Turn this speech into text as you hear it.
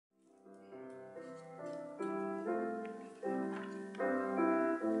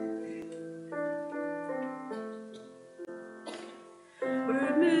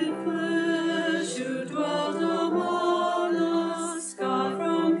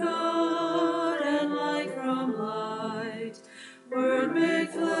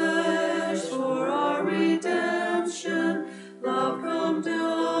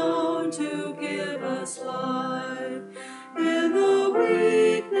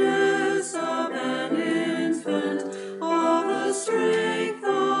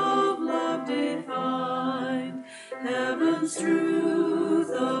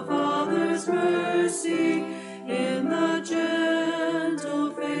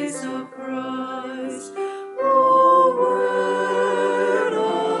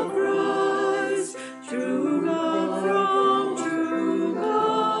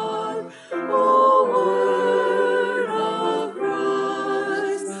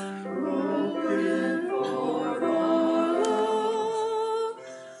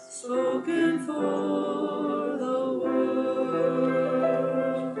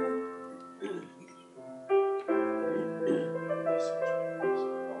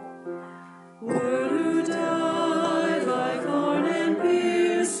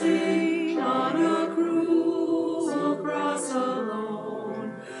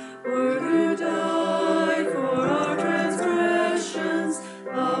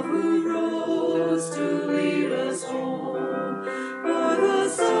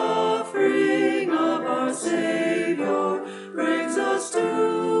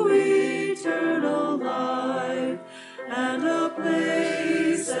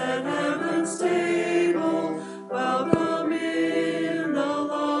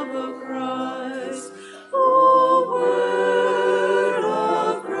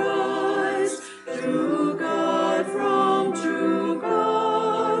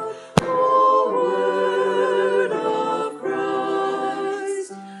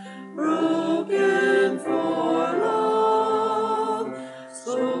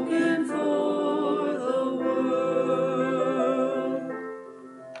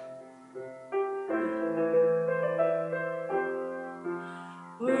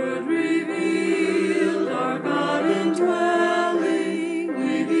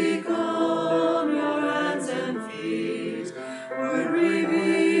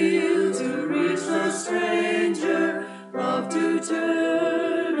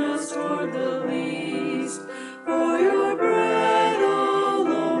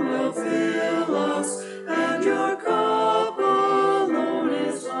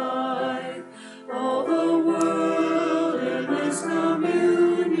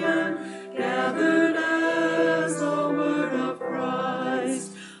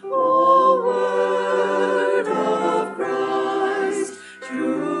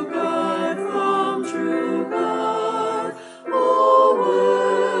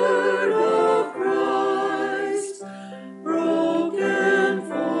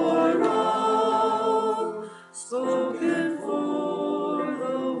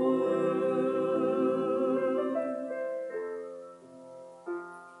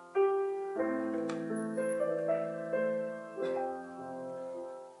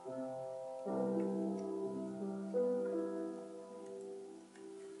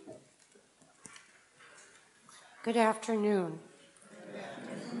Good afternoon.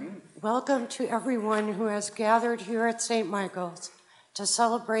 Welcome to everyone who has gathered here at St. Michael's to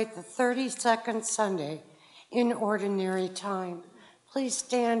celebrate the 32nd Sunday in Ordinary Time. Please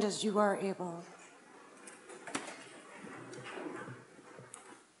stand as you are able.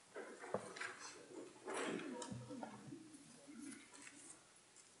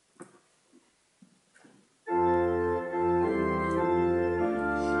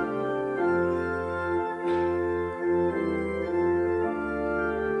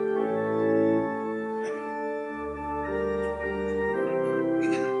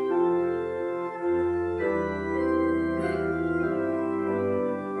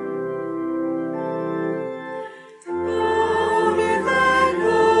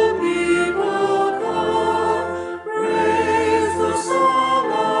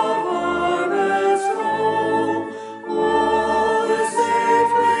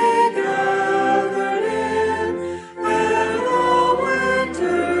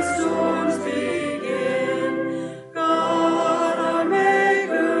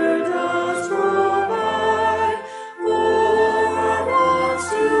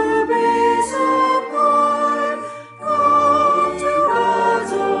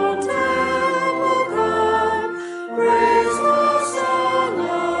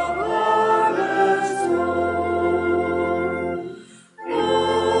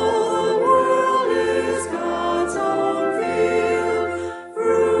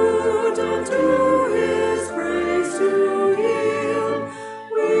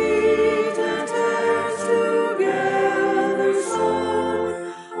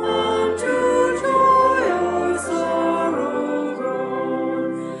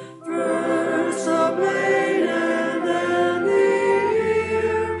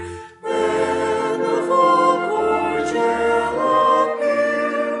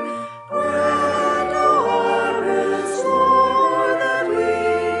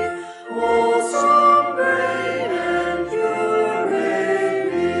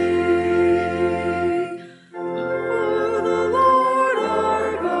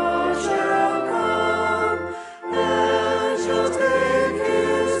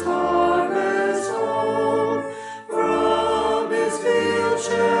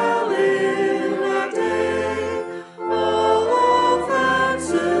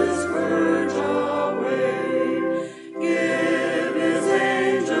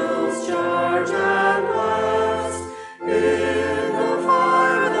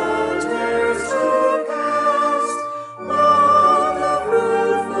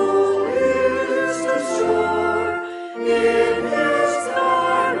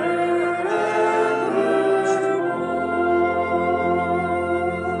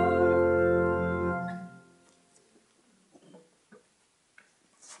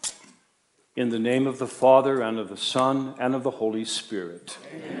 In the name of the Father, and of the Son, and of the Holy Spirit.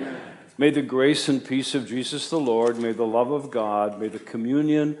 Amen. May the grace and peace of Jesus the Lord, may the love of God, may the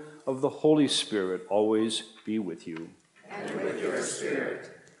communion of the Holy Spirit always be with you. And with your spirit.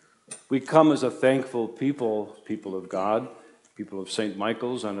 We come as a thankful people, people of God, people of St.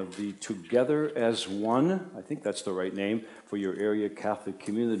 Michael's, and of the Together as One, I think that's the right name, for your area Catholic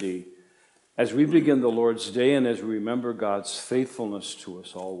community, as we begin the Lord's Day and as we remember God's faithfulness to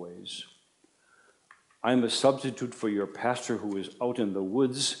us always. I'm a substitute for your pastor who is out in the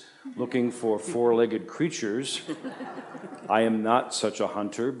woods looking for four-legged creatures. I am not such a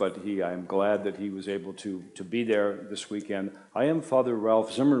hunter, but I'm glad that he was able to be there this weekend. I am Father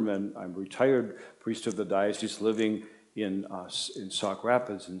Ralph Zimmerman. I'm retired priest of the diocese living in Sauk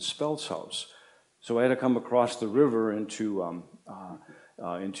Rapids in Spelt's house. So I had to come across the river into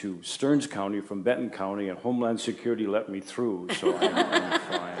Stearns County from Benton County, and Homeland Security let me through, so I'm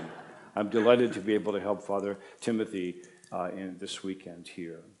fine. I'm delighted to be able to help Father Timothy in this weekend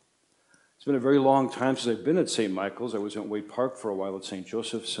here. It's been a very long time since I've been at St. Michael's. I was at Wade Park for a while at St.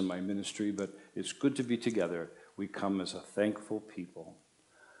 Joseph's in my ministry, but it's good to be together. We come as a thankful people.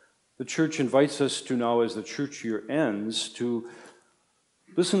 The church invites us to now, as the church year ends, to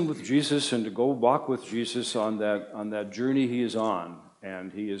listen with Jesus and to go walk with Jesus on that journey he is on.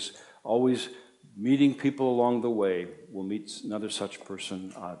 And he is always meeting people along the way. We'll meet another such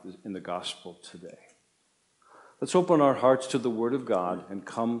person in the gospel today. Let's open our hearts to the Word of God and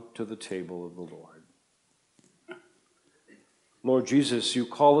come to the table of the Lord. Lord Jesus, you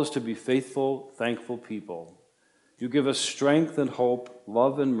call us to be faithful, thankful people. You give us strength and hope,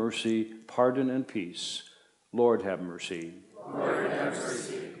 love and mercy, pardon and peace. Lord, have mercy. Lord, have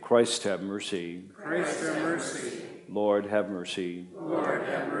mercy. Christ, have mercy. Christ, have mercy. Lord, have mercy. Lord,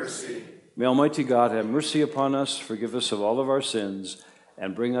 have mercy. May Almighty God have mercy upon us, forgive us of all of our sins,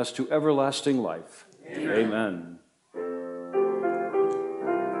 and bring us to everlasting life. Amen. Amen.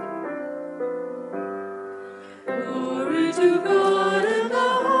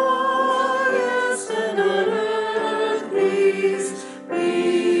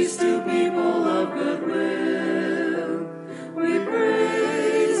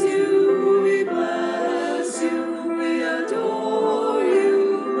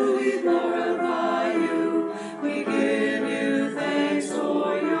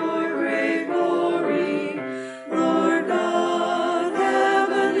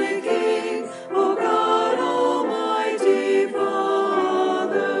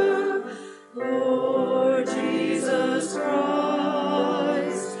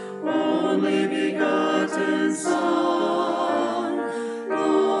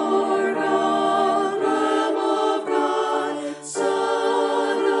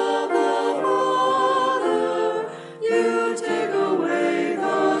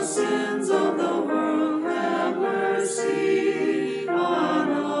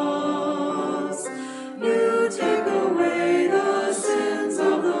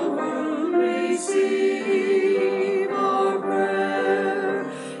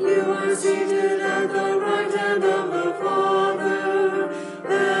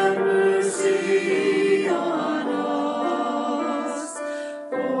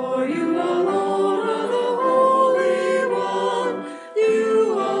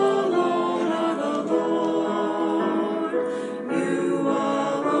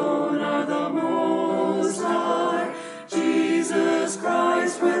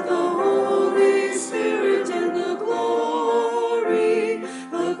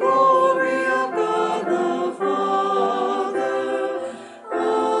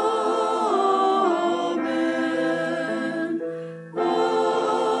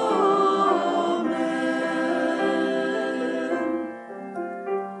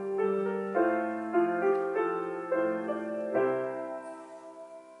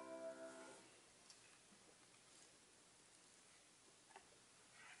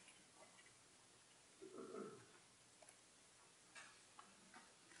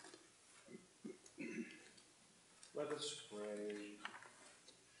 us pray.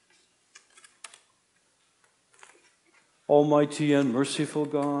 Almighty and merciful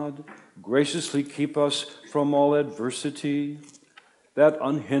God, graciously keep us from all adversity, that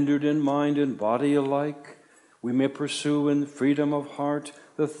unhindered in mind and body alike, we may pursue in freedom of heart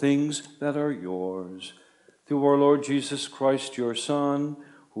the things that are yours. Through our Lord Jesus Christ, your Son,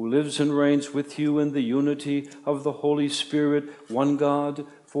 who lives and reigns with you in the unity of the Holy Spirit, one God,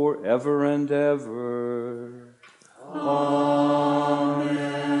 forever and ever. Amen.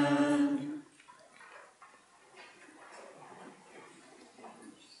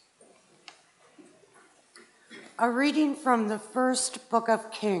 A reading from the first book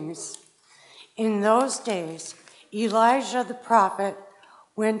of Kings. In those days, Elijah the prophet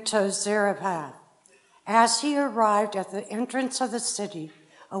went to Zarephath. As he arrived at the entrance of the city,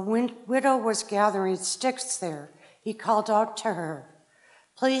 a widow was gathering sticks there. He called out to her,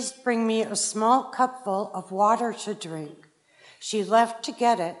 "Please bring me a small cupful of water to drink." She left to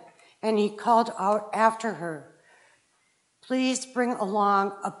get it, and he called out after her, "Please bring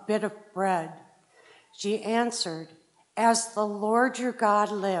along a bit of bread." She answered, "As the Lord your God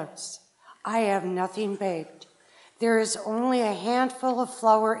lives, I have nothing baked. There is only a handful of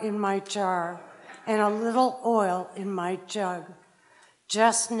flour in my jar and a little oil in my jug.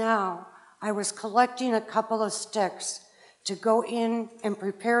 Just now, I was collecting a couple of sticks to go in and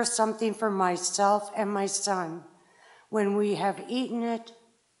prepare something for myself and my son. When we have eaten it,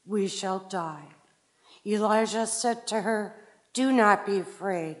 we shall die." Elijah said to her, "Do not be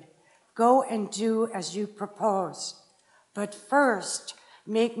afraid. Go and do as you propose. But first,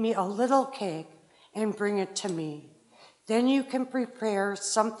 make me a little cake and bring it to me. Then you can prepare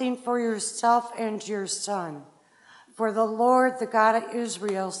something for yourself and your son. For the Lord, the God of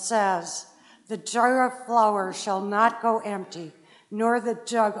Israel, says, 'The jar of flour shall not go empty, nor the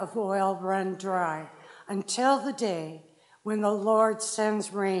jug of oil run dry, until the day when the Lord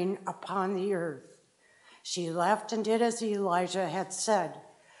sends rain upon the earth.'" She left and did as Elijah had said.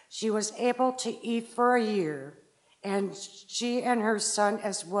 She was able to eat for a year, and she and her son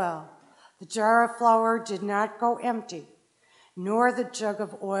as well. The jar of flour did not go empty, nor the jug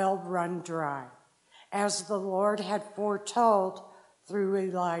of oil run dry, as the Lord had foretold through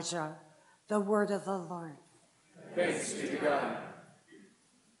Elijah. The word of the Lord. Thanks be to God.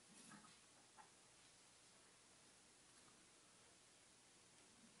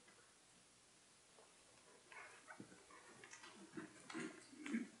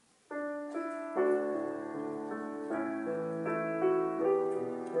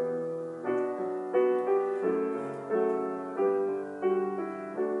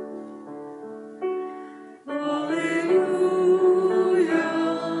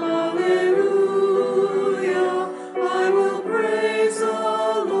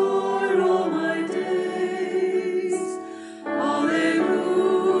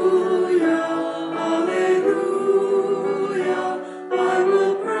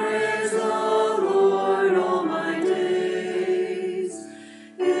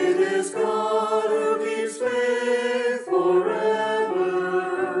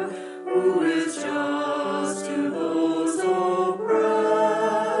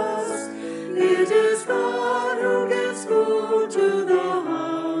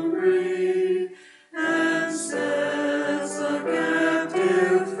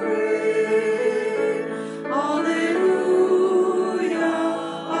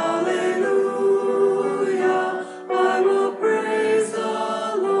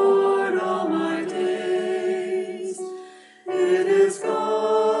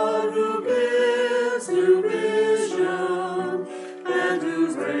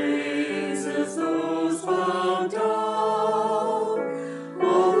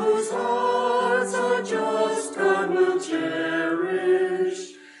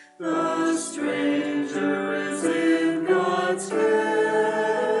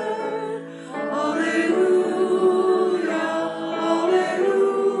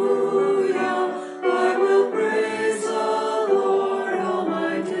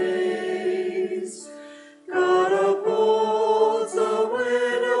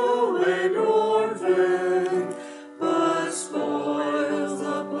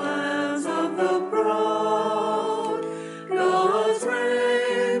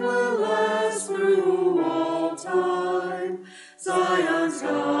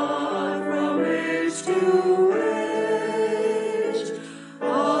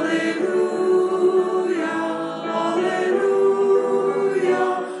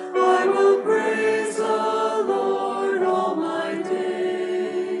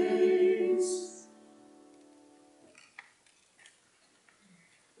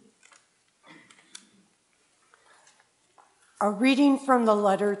 A reading from the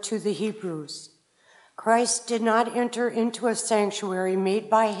letter to the Hebrews. Christ did not enter into a sanctuary made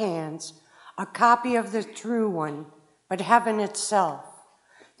by hands, a copy of the true one, but heaven itself,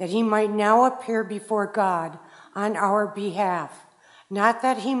 that he might now appear before God on our behalf, not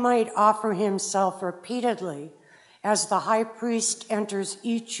that he might offer himself repeatedly, as the high priest enters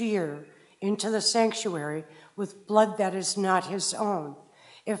each year into the sanctuary with blood that is not his own.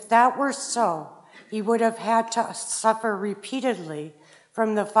 If that were so, he would have had to suffer repeatedly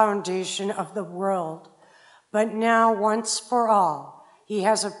from the foundation of the world. But now, once for all, he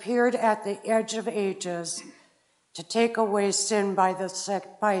has appeared at the edge of ages to take away sin by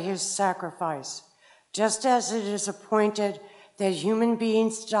his sacrifice. Just as it is appointed that human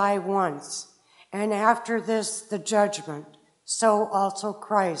beings die once, and after this the judgment, so also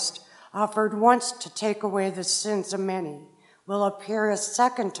Christ, offered once to take away the sins of many, will appear a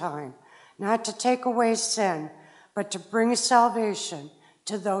second time, not to take away sin, but to bring salvation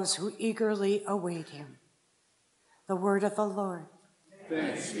to those who eagerly await him. The word of the Lord.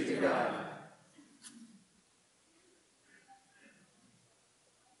 Thanks be to God.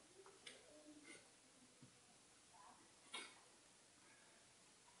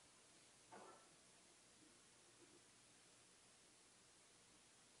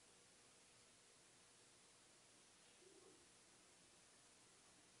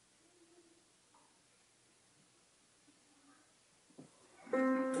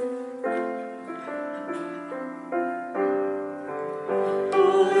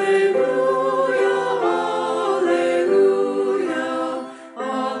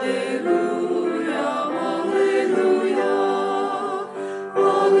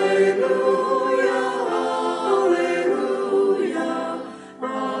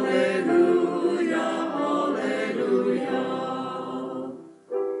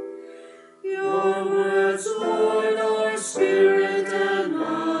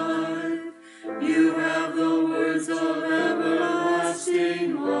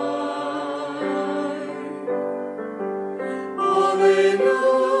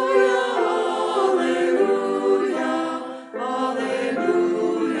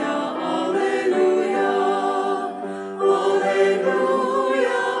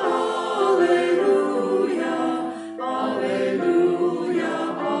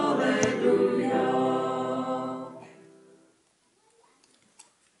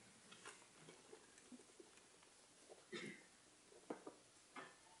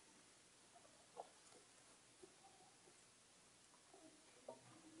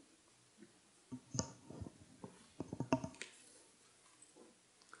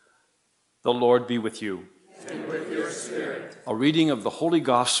 The Lord be with you. And with your spirit. A reading of the Holy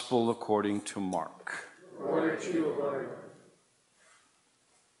Gospel according to Mark. Glory to you, Lord.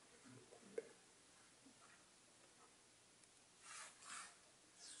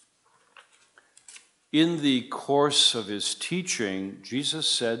 In the course of his teaching, Jesus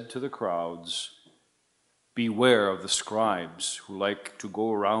said to the crowds, "Beware of the scribes who like to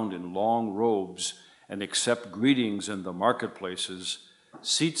go around in long robes and accept greetings in the marketplaces,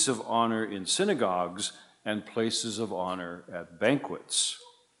 seats of honor in synagogues, and places of honor at banquets.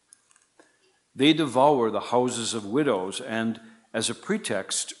 They devour the houses of widows and, as a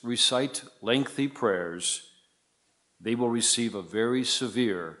pretext, recite lengthy prayers. They will receive a very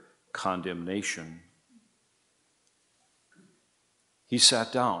severe condemnation." He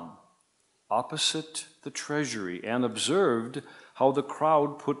sat down opposite the treasury and observed how the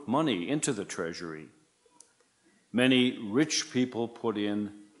crowd put money into the treasury. Many rich people put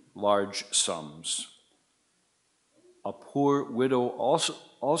in large sums. A poor widow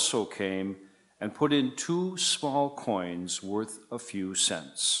also came and put in 2 small coins worth a few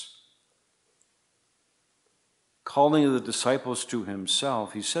cents. Calling the disciples to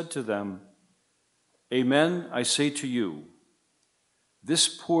himself, he said to them, "Amen, I say to you, this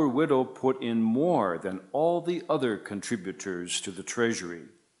poor widow put in more than all the other contributors to the treasury.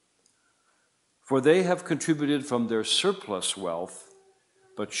 For they have contributed from their surplus wealth,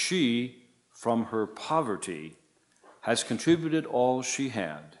 but she, from her poverty, has contributed all she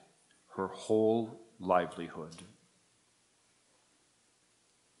had, her whole livelihood."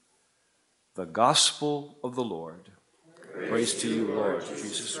 The Gospel of the Lord. Praise to you, Lord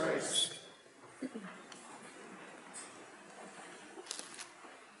Jesus Christ.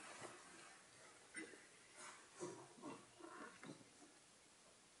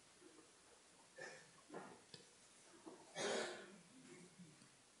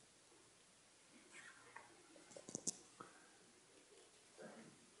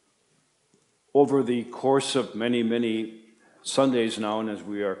 Over the course of many Sundays now, and as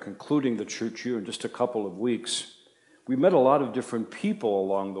we are concluding the church year in just a couple of weeks, We met a lot of different people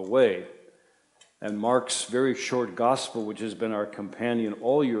along the way, and Mark's very short gospel, which has been our companion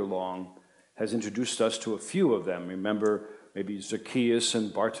all year long, has introduced us to a few of them. Remember, maybe Zacchaeus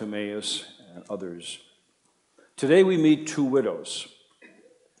and Bartimaeus and others. Today we meet two widows,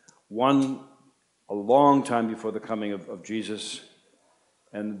 one a long time before the coming of Jesus,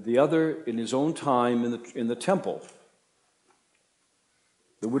 and the other in his own time in the temple.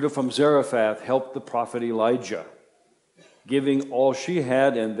 The widow from Zarephath helped the prophet Elijah, giving all she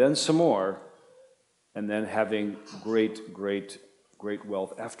had and then some more, and then having great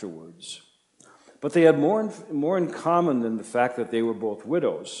wealth afterwards. But they had more in common than the fact that they were both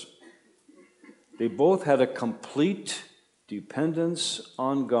widows. They both had a complete dependence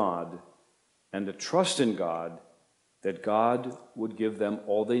on God and a trust in God that God would give them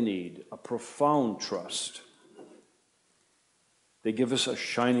all they need, a profound trust. They give us a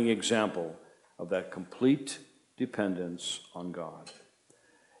shining example of that complete dependence on God.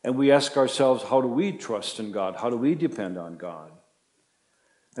 And we ask ourselves, how do we trust in God? How do we depend on God?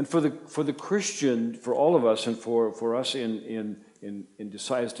 And for the Christian, for all of us, and for us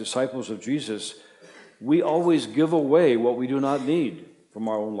as disciples of Jesus, we always give away what we do not need from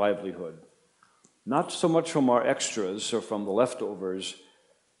our own livelihood. Not so much from our extras or from the leftovers.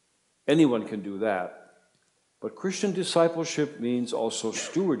 Anyone can do that. But Christian discipleship means also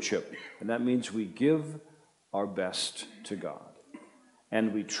stewardship, and that means we give our best to God.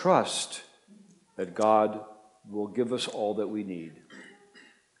 And we trust that God will give us all that we need.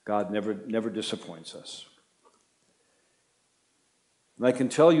 God never disappoints us. And I can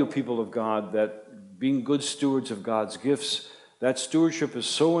tell you, people of God, that being good stewards of God's gifts, that stewardship is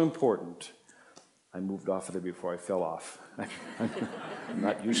so important. I moved off of there before I fell off. I'm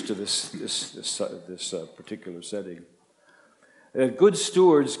not used to this particular setting. Good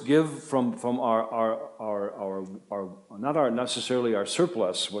stewards give from our not necessarily our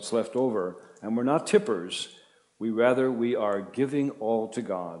surplus, what's left over, and we're not tippers. We are giving all to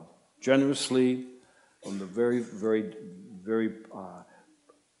God generously from the very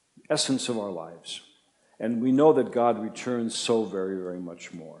essence of our lives, and we know that God returns so very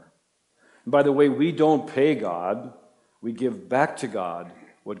much more. And by the way, we don't pay God; we give back to God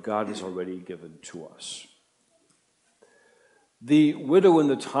what God has already given to us. The widow in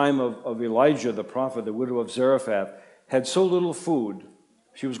the time of Elijah, the prophet, the widow of Zarephath, had so little food,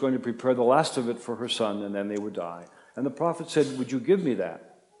 she was going to prepare the last of it for her son, and then they would die. And the prophet said, "Would you give me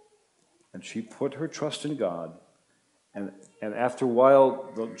that?" And she put her trust in God. And after a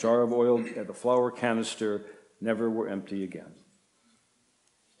while, the jar of oil and the flour canister never were empty again.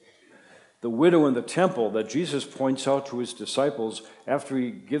 The widow in the temple that Jesus points out to his disciples after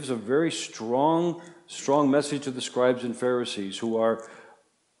he gives a very strong message to the scribes and Pharisees who are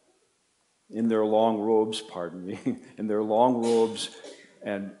in their long robes, in their long robes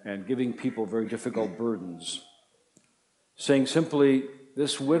and giving people very difficult burdens, saying simply,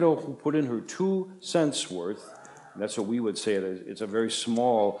 this widow who put in her 2 cents worth, and that's what we would say it's a very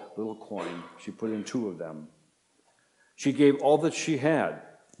small little coin, she put in 2 of them. She gave all that she had,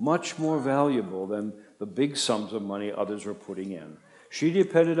 much more valuable than the big sums of money others were putting in. She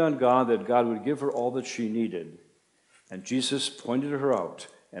depended on God, that God would give her all that she needed. And Jesus pointed her out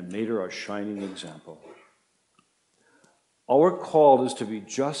and made her a shining example. Our call is to be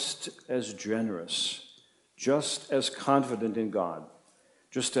just as generous, just as confident in God,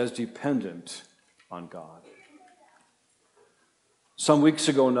 just as dependent on God. Some weeks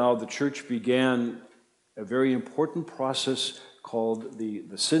ago now, the church began a very important process called the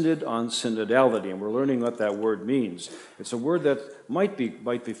Synod on Synodality, and we're learning what that word means. It's a word that might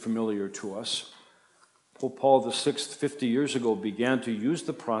be familiar to us. Pope Paul VI, 50 years ago, began to use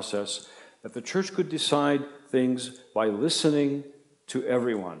the process that the church could decide things by listening to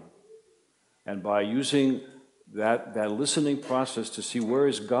everyone, and by using that listening process to see where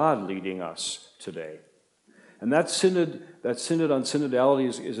is God leading us today. And that synod on synodality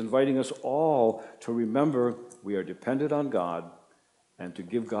is inviting us all to remember we are dependent on God and to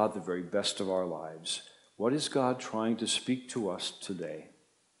give God the very best of our lives. What is God trying to speak to us today?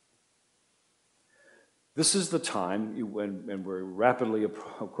 This is the time when we're rapidly, of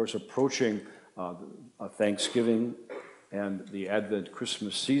course, approaching Thanksgiving and the Advent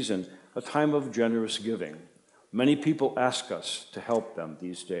Christmas season, a time of generous giving. Many people ask us to help them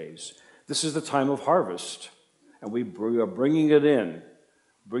these days. This is the time of harvest, and we are bringing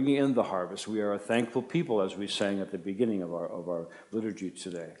in the harvest. We are a thankful people, as we sang at the beginning of our liturgy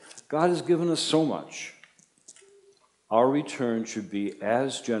today. God has given us so much. Our return should be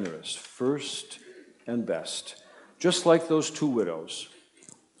as generous, first and best, just like those 2 widows.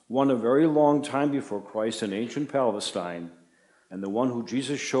 one a very long time before Christ in ancient Palestine, and the one who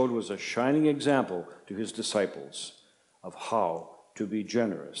Jesus showed was a shining example to his disciples of how to be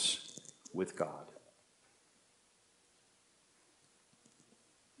generous with God.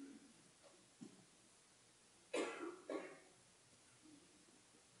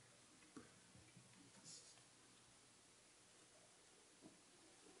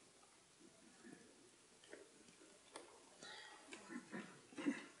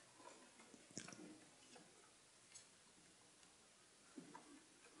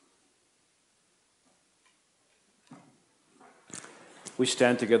 We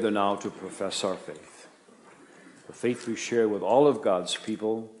stand together now to profess our faith. The faith we share with all of God's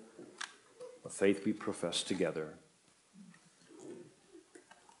people, the faith we profess together.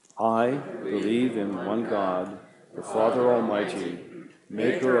 I believe in one God, the Father Almighty,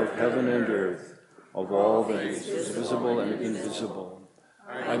 maker of heaven and earth, of all that is visible and invisible.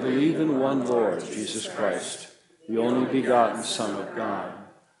 I believe in one Lord, Jesus Christ, the only begotten Son of God,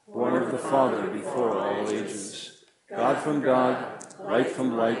 born of the Father before all ages, God from God, light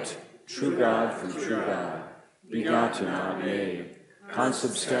from light, true God from true God, begotten, not made,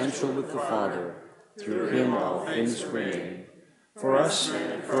 consubstantial with the Father, through him all things were made. For us,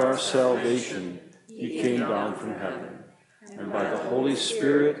 for our salvation, he came down from heaven, and by the Holy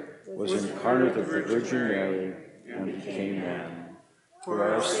Spirit was incarnate of the Virgin Mary, and became man. For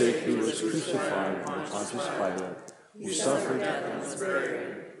our sake he was crucified by Pontius Pilate, who suffered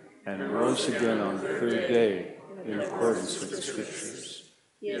and rose again on the third day, in accordance with the Scriptures.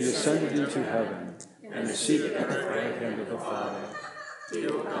 He ascended into heaven, and is seated at the right hand of the Father,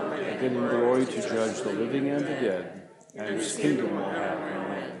 again in glory to judge the living and the dead, and his kingdom will have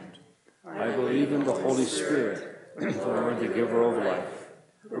no end. I believe in the Holy Spirit, the Lord, the giver of life,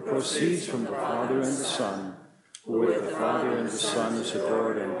 who proceeds from the Father and the Son, who with the Father and the Son is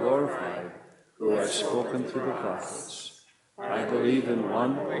adored and glorified, who has spoken through the prophets. I believe in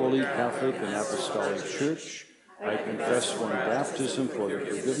one holy Catholic and Apostolic Church. I confess one baptism for the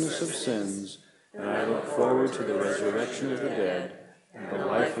forgiveness of sins, and I look forward to the resurrection of the dead and the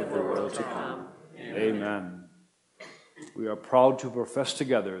life of the world to come. Amen. We are proud to profess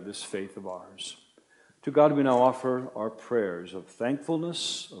together this faith of ours. To God we now offer our prayers of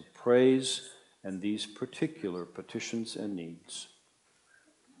thankfulness, of praise, and these particular petitions and needs.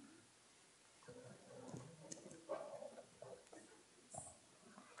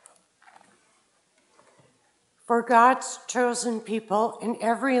 For God's chosen people in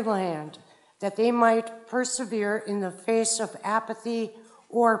every land, that they might persevere in the face of apathy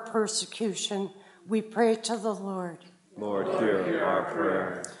or persecution, we pray to the Lord. Lord, hear our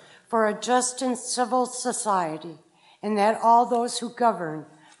prayer. For a just and civil society, and that all those who govern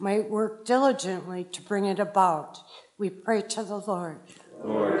might work diligently to bring it about, we pray to the Lord.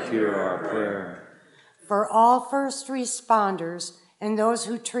 Lord, hear our prayer. For all first responders and those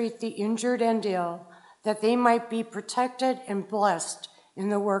who treat the injured and ill, that they might be protected and blessed in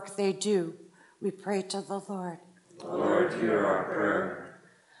the work they do, we pray to the Lord. Lord, hear our prayer.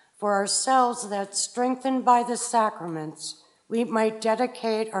 For ourselves, that strengthened by the sacraments, we might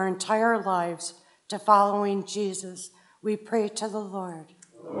dedicate our entire lives to following Jesus, we pray to the Lord.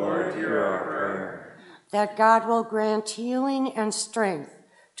 Lord, hear our prayer. That God will grant healing and strength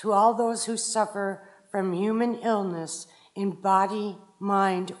to all those who suffer from human illness in body,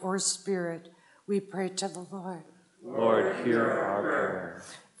 mind, or spirit, we pray to the Lord. Lord, hear our prayer.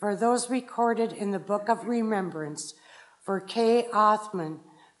 For those recorded in the book of remembrance, for Kay Othman,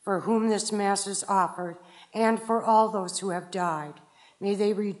 for whom this Mass is offered, and for all those who have died, may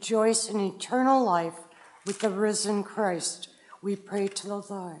they rejoice in eternal life with the risen Christ. We pray to the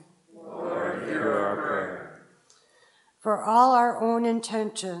Lord. Lord, hear our prayer. For all our own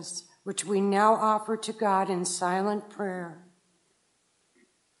intentions, which we now offer to God in silent prayer,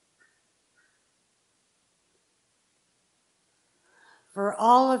 for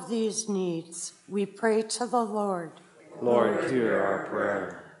all of these needs, we pray to the Lord. Lord, hear our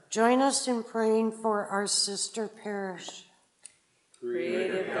prayer. Join us in praying for our sister parish.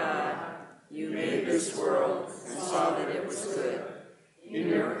 Creative God, you made this world and saw that it was good. In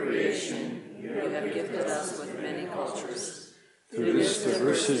your creation, you have gifted us with many cultures. Through this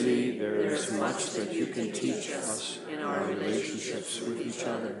diversity, there is much that you can teach us in our relationships with each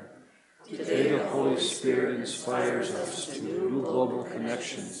other. Today, the Holy Spirit inspires us to new global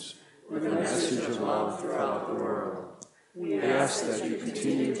connections with a message of love throughout the world. We ask that you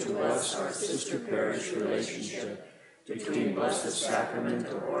continue to bless our sister parish relationship between Blessed Sacrament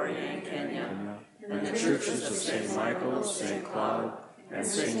of Orient, Kenya, and the churches of St. Michael, St. Cloud, and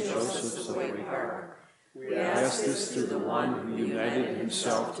St. Joseph's of Wake Park. We ask this through the one who united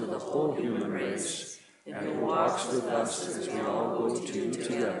himself to the whole human race and who walks with us as we all go to you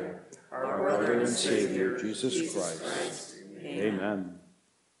together, our brother and Savior, Jesus Christ. Amen.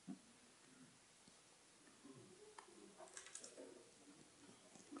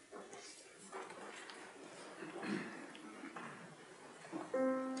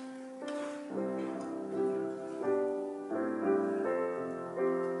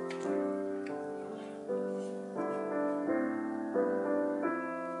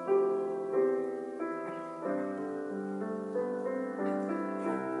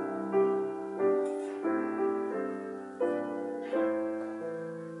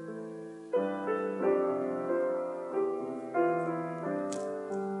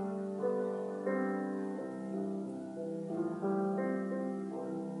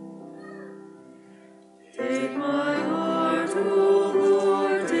 Take my heart, O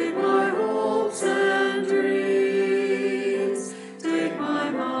Lord, take my hopes and dreams. Take my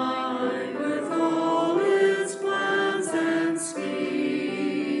mind with all its plans and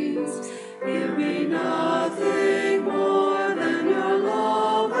schemes. Give me nothing more than your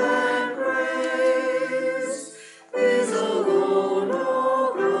love and grace. These alone,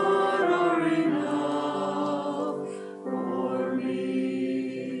 O God, are enough for me.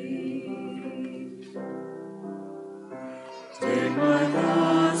 Take my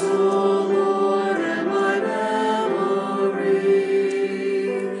thoughts, O Lord, and my memory.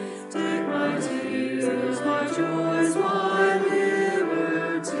 Take my tears, my joys, my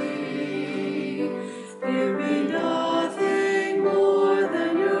liberty. Give me nothing more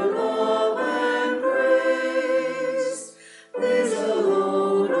than your love and grace. These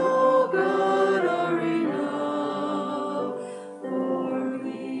alone, O God, are enough for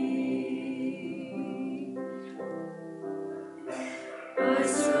me. I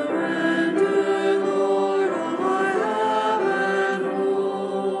surrender, Lord, all I have and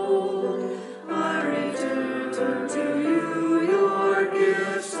hold. I return to you your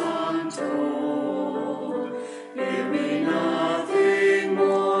gifts untold. Give me nothing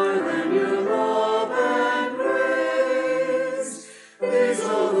more than your love and grace. These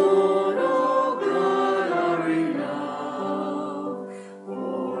alone, O God, are enough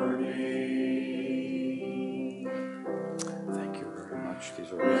for me. Thank you very much.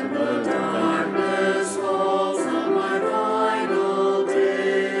 These are When another the one. Thank darkness falls on my final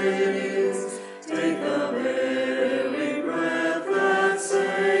days, take the very breath that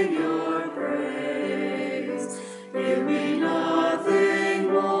sang your praise. Give me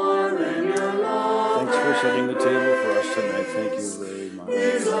nothing more than your you. love. Thanks for setting the table for us tonight. Thank you very much.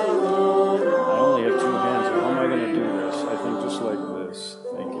 Is alone, I only have two hands. How am I going to do this? I think just like this.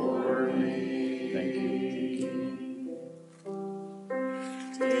 Thank you. Thank you. Thank you.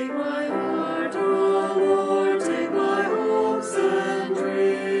 take my heart, O Lord, take my hopes and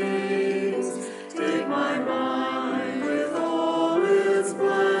dreams. Take my mind with all its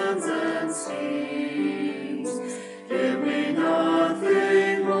plans and schemes. Give me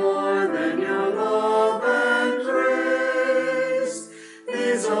nothing more than your love and grace.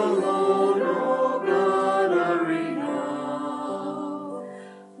 These alone, O God, are enough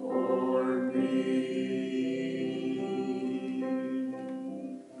for me.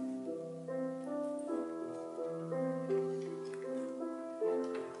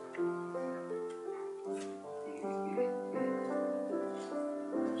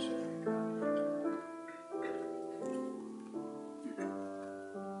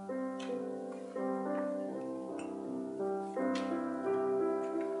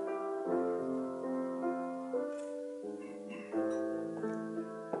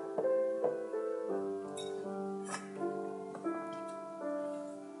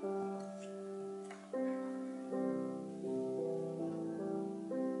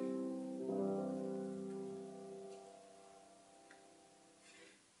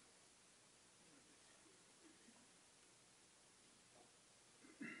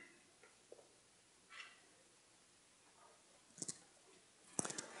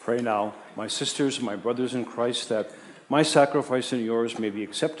 Pray now, my sisters, my brothers in Christ, that my sacrifice and yours may be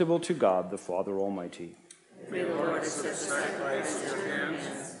acceptable to God, the Father Almighty. May the Lord accept the sacrifice at your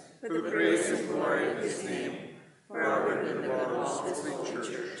hands for the praise and glory of his name, for our good and the good of all his holy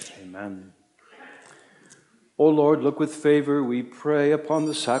church. Amen. O Lord, look with favor, we pray, upon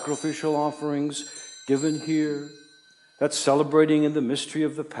the sacrificial offerings given here, that celebrating in the mystery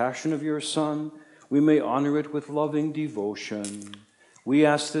of the passion of your Son, we may honor it with loving devotion. We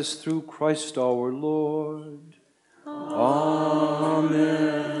ask this through Christ our Lord.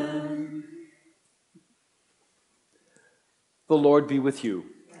 Amen. The Lord be with you.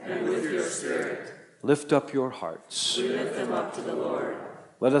 And with your spirit. Lift up your hearts. We lift them up to the Lord.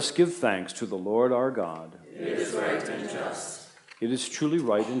 Let us give thanks to the Lord our God. It is right and just. It is truly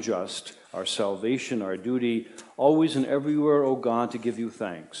right and just, our salvation, our duty, always and everywhere, O God, to give you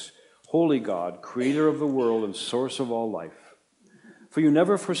thanks. Holy God, creator of the world and source of all life. For you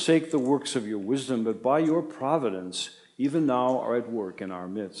never forsake the works of your wisdom, but by your providence, even now are at work in our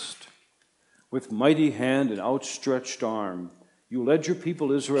midst. With mighty hand and outstretched arm, you led your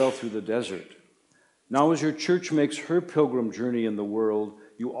people Israel through the desert. Now as your church makes her pilgrim journey in the world,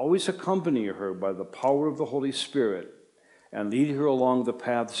 you always accompany her by the power of the Holy Spirit and lead her along the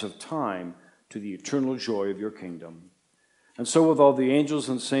paths of time to the eternal joy of your kingdom. And so with all the angels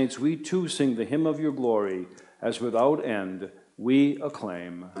and saints, we too sing the hymn of your glory, as without end we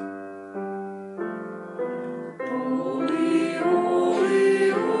acclaim. Holy, holy,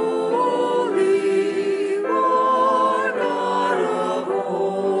 holy, Lord God of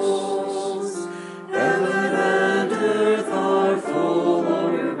hosts. Heaven and earth are full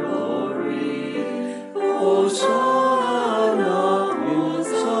of your glory. Hosanna,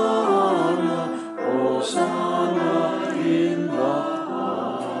 Hosanna, Hosanna in the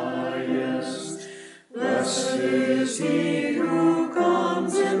highest. Blessed is he who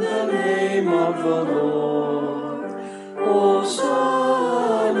comes in the name of the Lord.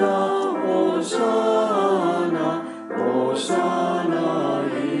 Hosanna, Hosanna, Hosanna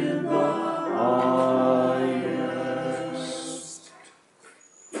in the highest.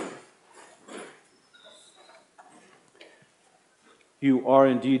 You are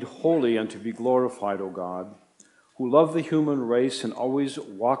indeed holy and to be glorified, O God, who love the human race and always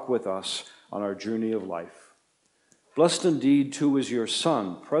walk with us on our journey of life. Blessed indeed, too, is your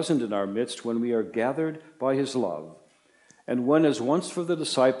Son, present in our midst when we are gathered by his love. And when, as once for the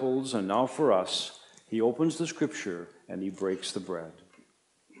disciples and now for us, he opens the Scripture and he breaks the bread.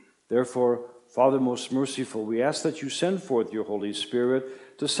 Therefore, Father most merciful, we ask that you send forth your Holy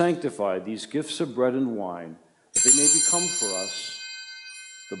Spirit to sanctify these gifts of bread and wine, that they may become for us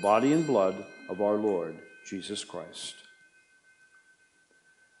the body and blood of our Lord Jesus Christ.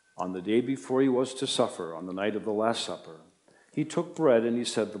 On the day before he was to suffer, on the night of the Last Supper, he took bread and he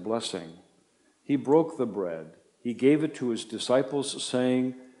said the blessing. He broke the bread. He gave it to his disciples,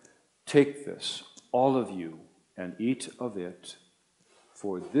 saying, "Take this, all of you, and eat of it,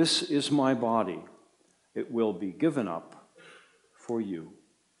 for this is my body. It will be given up for you."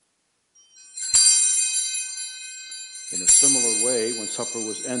 In a similar way, when supper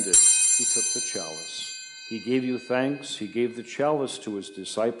was ended, he took the chalice. He gave you thanks. He gave the chalice to his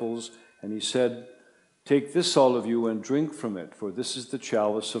disciples, and he said, "Take this, all of you, and drink from it, for this is the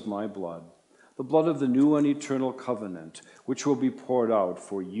chalice of my blood, the blood of the new and eternal covenant, which will be poured out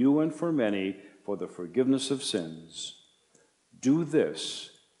for you and for many for the forgiveness of sins. Do this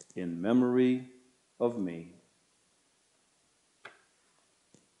in memory of me."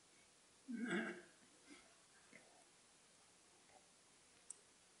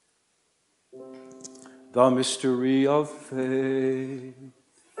 The mystery of faith.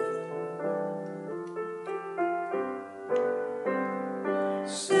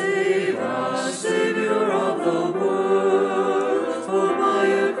 Save us, Savior of the world, for by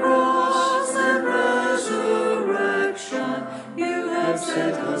your cross and resurrection you have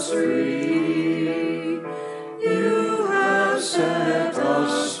set us free. You have set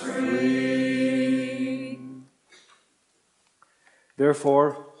us free.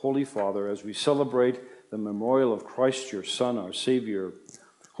 Therefore, Holy Father, as we celebrate the memorial of Christ, your Son, our Savior,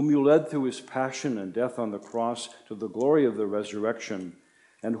 whom you led through his passion and death on the cross to the glory of the resurrection,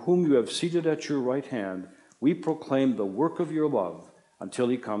 and whom you have seated at your right hand, we proclaim the work of your love until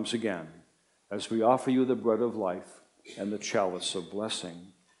he comes again, as we offer you the bread of life and the chalice of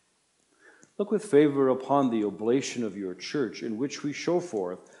blessing. Look with favor upon the oblation of your church, in which we show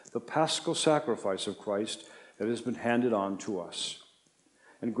forth the paschal sacrifice of Christ that has been handed on to us.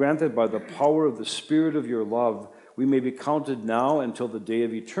 And grant that by the power of the Spirit of your love, we may be counted now until the day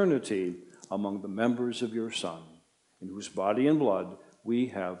of eternity among the members of your Son, in whose body and blood we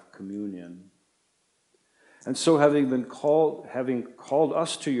have communion. And so, having called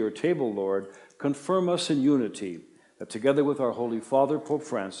us to your table, Lord, confirm us in unity, that together with our Holy Father, Pope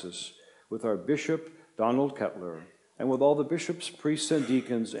Francis, with our Bishop, Donald Kettler, and with all the bishops, priests, and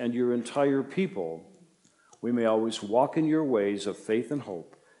deacons, and your entire people, we may always walk in your ways of faith and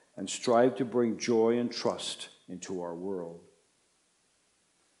hope, and strive to bring joy and trust into our world.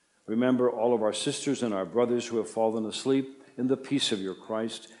 Remember all of our sisters and our brothers who have fallen asleep in the peace of your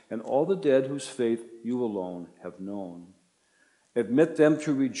Christ, and all the dead whose faith you alone have known. Admit them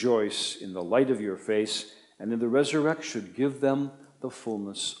to rejoice in the light of your face, and in the resurrection give them the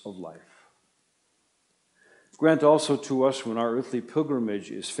fullness of life. Grant also to us, when our earthly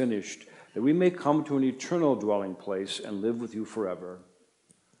pilgrimage is finished, that we may come to an eternal dwelling place and live with you forever.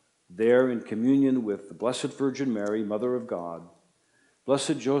 There, in communion with the Blessed Virgin Mary, Mother of God,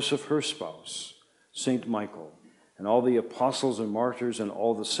 Blessed Joseph, her spouse, Saint Michael, and all the apostles and martyrs and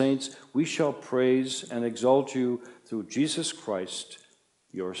all the saints, we shall praise and exalt you through Jesus Christ,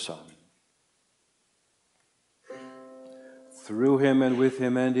 your Son. Through him and with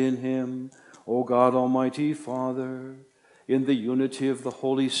him and in him, O God, Almighty Father, in the unity of the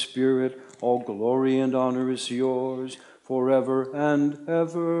Holy Spirit, all glory and honor is yours forever and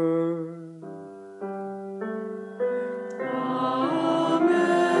ever.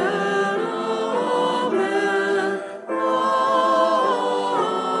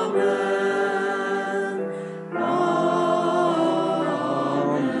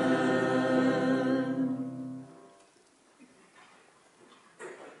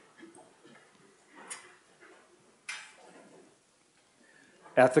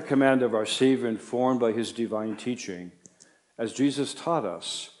 At the command of our Savior, informed by his divine teaching, as Jesus taught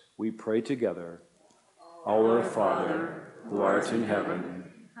us, we pray together. Our Father, who art in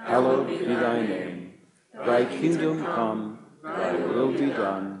heaven, hallowed be thy name. Thy kingdom come, thy will be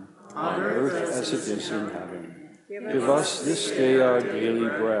done, on earth as it is in heaven. Give us this day our daily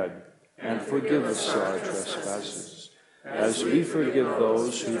bread, and forgive us our trespasses, as we forgive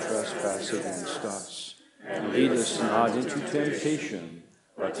those who trespass against us. And lead us not into temptation,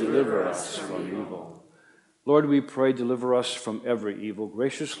 but deliver us from evil. Lord, we pray, deliver us from every evil.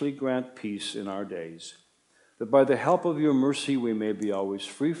 Graciously grant peace in our days, that by the help of your mercy we may be always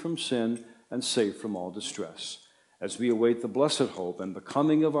free from sin and safe from all distress, as we await the blessed hope and the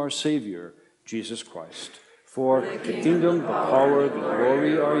coming of our Savior, Jesus Christ. For the kingdom, the power, the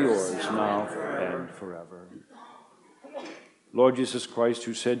glory are yours now and forever. Lord Jesus Christ,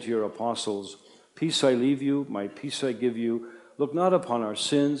 who said to your apostles, "Peace I leave you, my peace I give you," look not upon our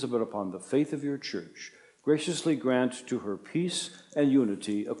sins, but upon the faith of your church. Graciously grant to her peace and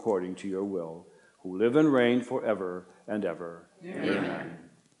unity according to your will, who live and reign forever and ever. Amen.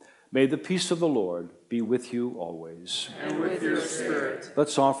 May the peace of the Lord be with you always. And with your spirit.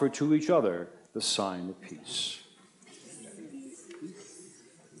 Let's offer to each other the sign of peace.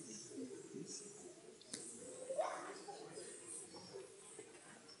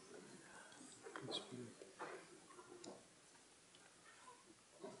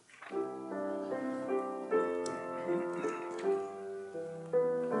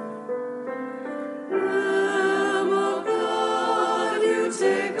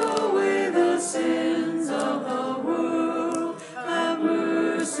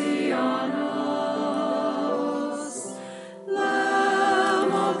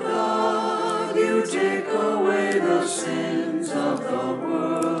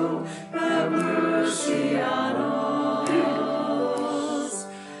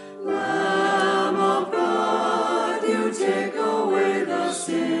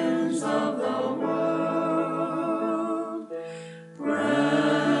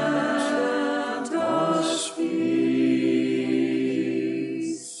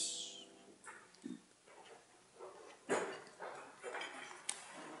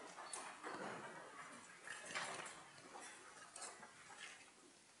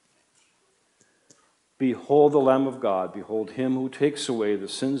 Behold the Lamb of God, behold him who takes away the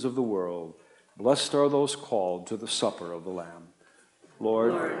sins of the world. Blessed are those called to the supper of the Lamb.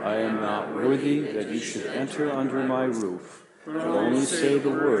 Lord, I am not worthy that you should enter under my roof, but only say the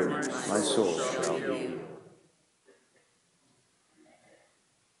word, my soul shall be healed.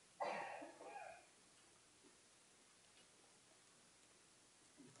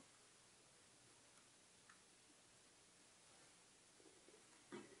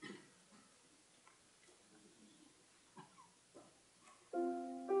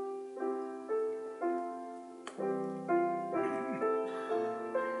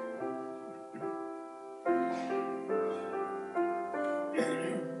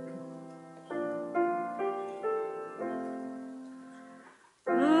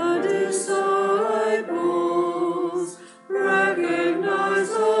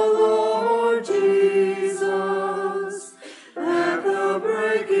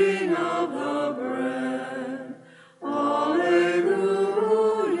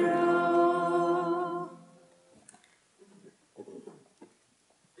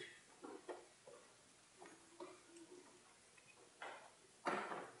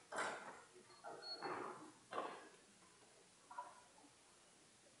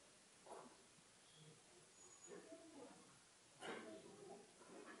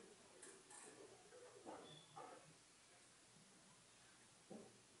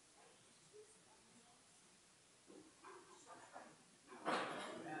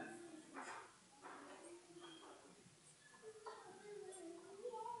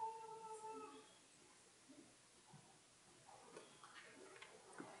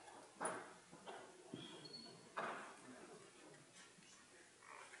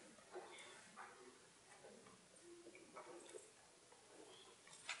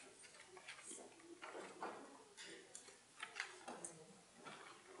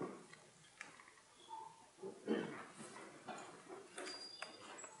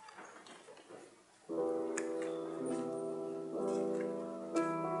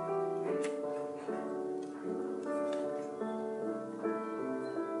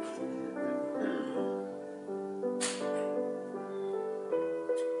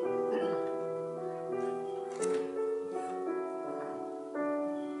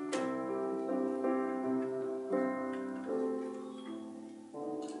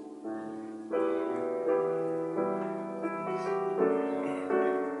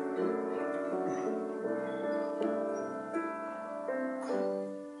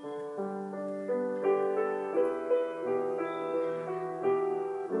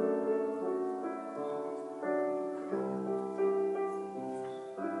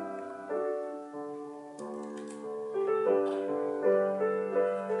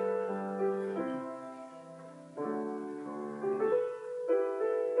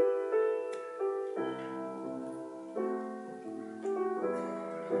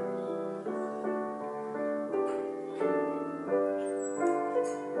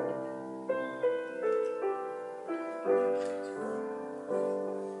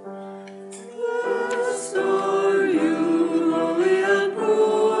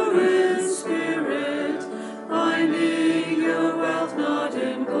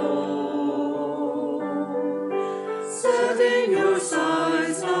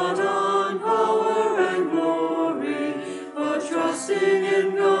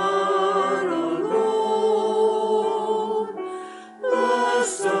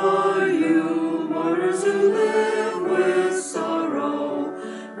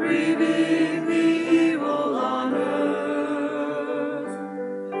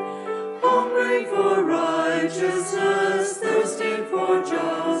 righteousness, thirsting for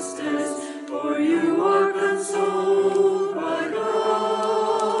justice, for you are consoled by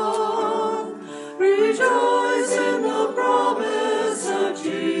God. Rejoice in the promise of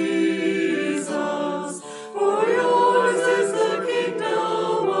Jesus, for yours is the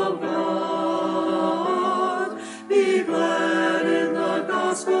kingdom of God. Be glad in the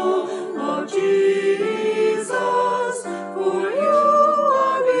gospel of Jesus, for you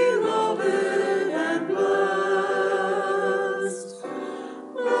are beloved and blessed.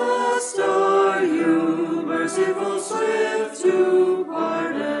 Blessed are you, merciful, swift to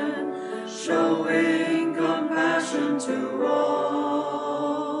pardon, showing compassion to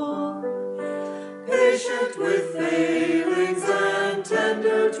all. Patient with failings and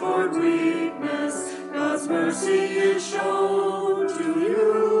tender toward weakness, God's mercy is shown to you.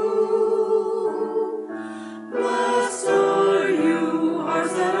 Blessed are you,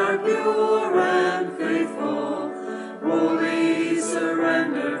 hearts that are pure and faithful, wholly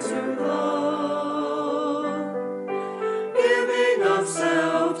surrender to love. Giving of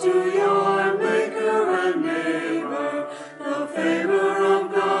self to your Maker and neighbor, the favor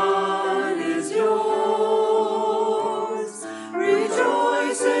of God is yours.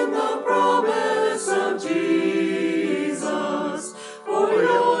 Rejoice in the promise of Jesus, for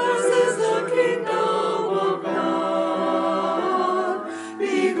yours is the kingdom of God.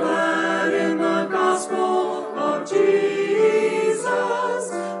 Be glad in the gospel of Jesus,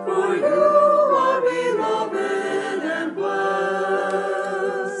 for you are beloved and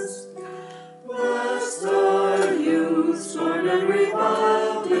blessed. Blessed are you, scorned and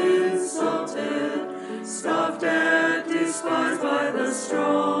reviled, insulted, scoffed at, despised by the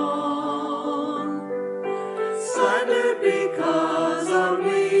strong. Slandered because of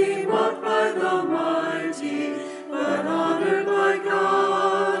me, mocked by the mighty, but honored by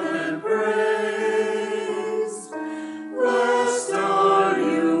God and praised. Blessed are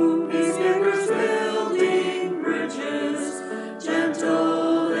you, peacemakers building bridges,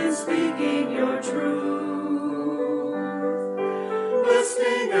 gentle in speaking your truth,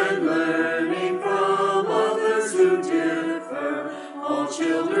 listening and learning from others who differ, all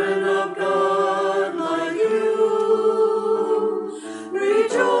children of God like you.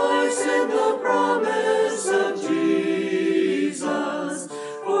 Rejoice in the promise of Jesus,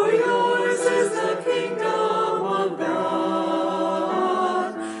 for yours is the kingdom of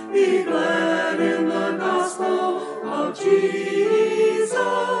God. Be glad in the gospel of Jesus,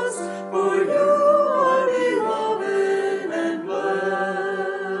 for you are beloved and blessed.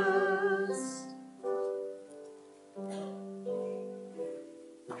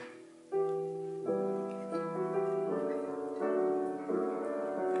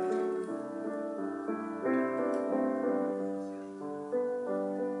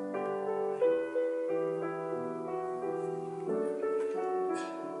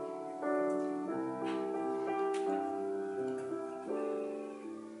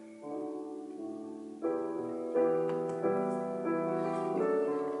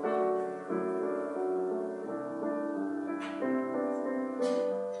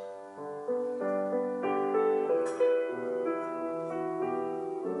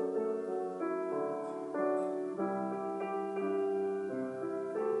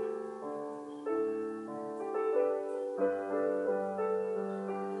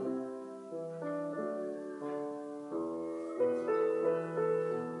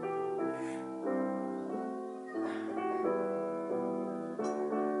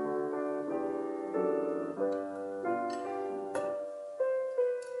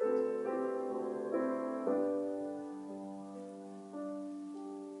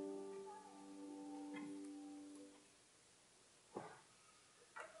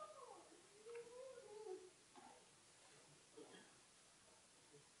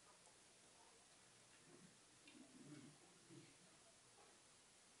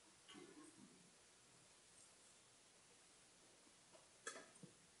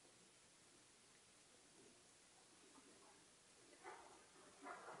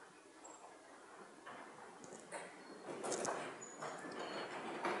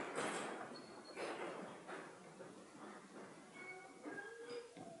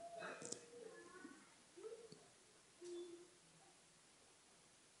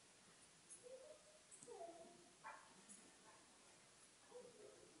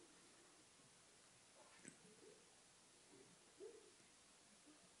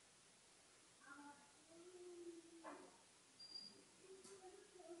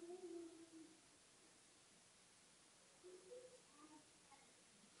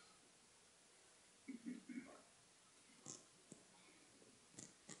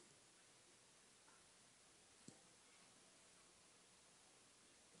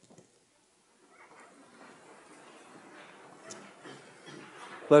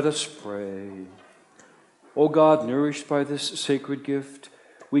 Let us pray. O God, nourished by this sacred gift,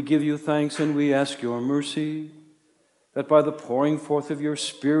 we give you thanks and we ask your mercy, that by the pouring forth of your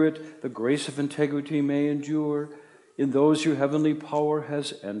Spirit, the grace of integrity may endure in those your heavenly power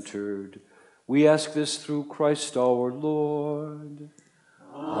has entered. We ask this through Christ our Lord.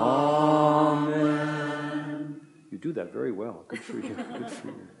 Amen. You do that very well. Good for you. Good for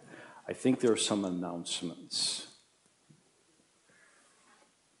you. I think there are some announcements.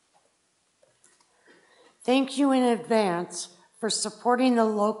 Thank you in advance for supporting the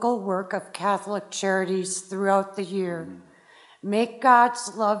local work of Catholic Charities throughout the year. Make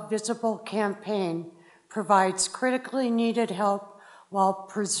God's Love Visible campaign provides critically needed help while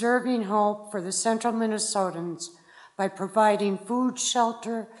preserving hope for the Central Minnesotans by providing food,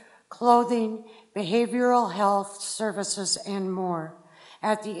 shelter, clothing, behavioral health services, and more.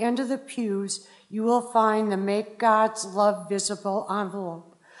 At the end of the pews, you will find the Make God's Love Visible envelope.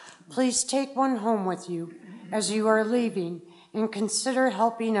 Please take one home with you as you are leaving and consider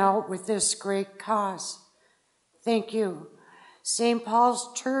helping out with this great cause. Thank you. St.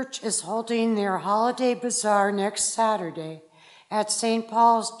 Paul's Church is holding their holiday bazaar next Saturday at St.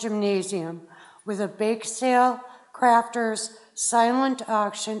 Paul's Gymnasium with a bake sale, crafters, silent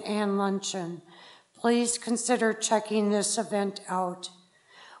auction, and luncheon. Please consider checking this event out.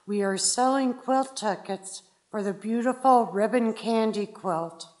 We are selling quilt tickets for the beautiful ribbon candy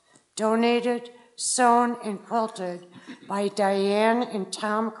quilt, donated, sewn, and quilted by Diane and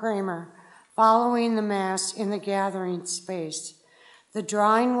Tom Kramer following the Mass in the gathering space. The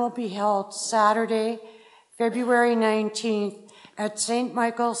drawing will be held Saturday, February 19th at St.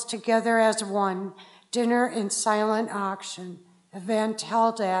 Michael's Together as One dinner and silent auction event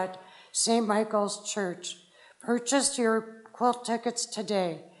held at St. Michael's Church. Purchase your quilt tickets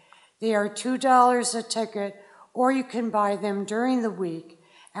today. They are $2 a ticket, or you can buy them during the week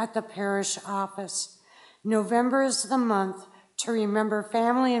at the parish office. November is the month to remember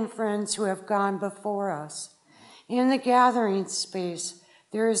family and friends who have gone before us. In the gathering space,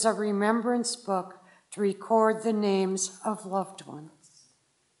 there is a remembrance book to record the names of loved ones.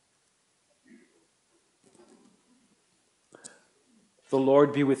 The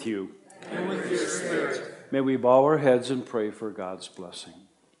Lord be with you. And with your spirit. May we bow our heads and pray for God's blessing.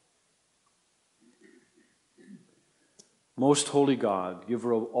 Most holy God,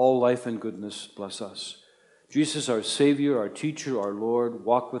 giver of all life and goodness, bless us. Jesus, our Savior, our teacher, our Lord,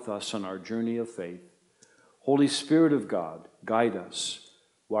 walk with us on our journey of faith. Holy Spirit of God, guide us,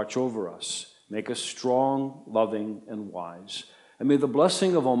 watch over us, make us strong, loving, and wise. And may the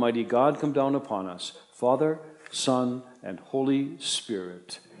blessing of Almighty God come down upon us, Father, Son, and Holy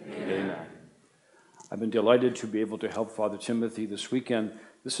Spirit. Amen. I've been delighted to be able to help Father Timothy this weekend.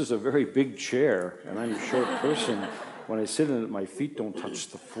 This is a very big chair, and I'm a short person. When I sit in it, my feet don't touch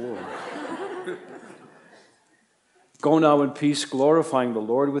the floor. Go now in peace, glorifying the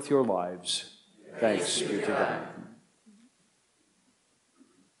Lord with your lives. Thanks be to God.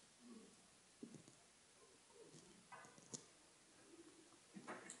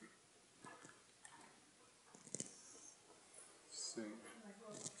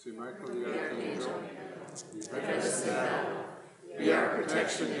 Saint Michael the Archangel, defend us in battle. Be our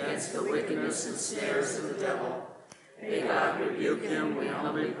protection against the wickedness and snares of the devil. May God rebuke him, we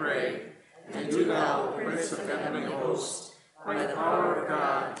humbly pray. And do thou, Prince of heavenly hosts, by the power of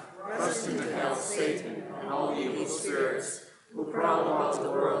God, thrust into hell Satan and all evil spirits who prowl about the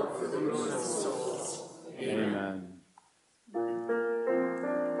world for the ruin of souls. Amen.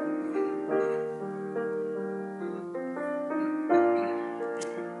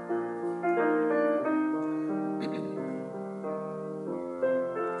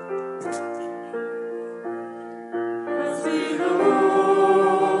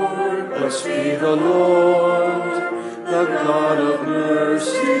 Blessed be the Lord, the God of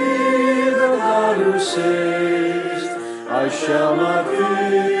mercy, the God who saves. I shall not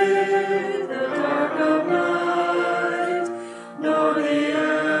fear.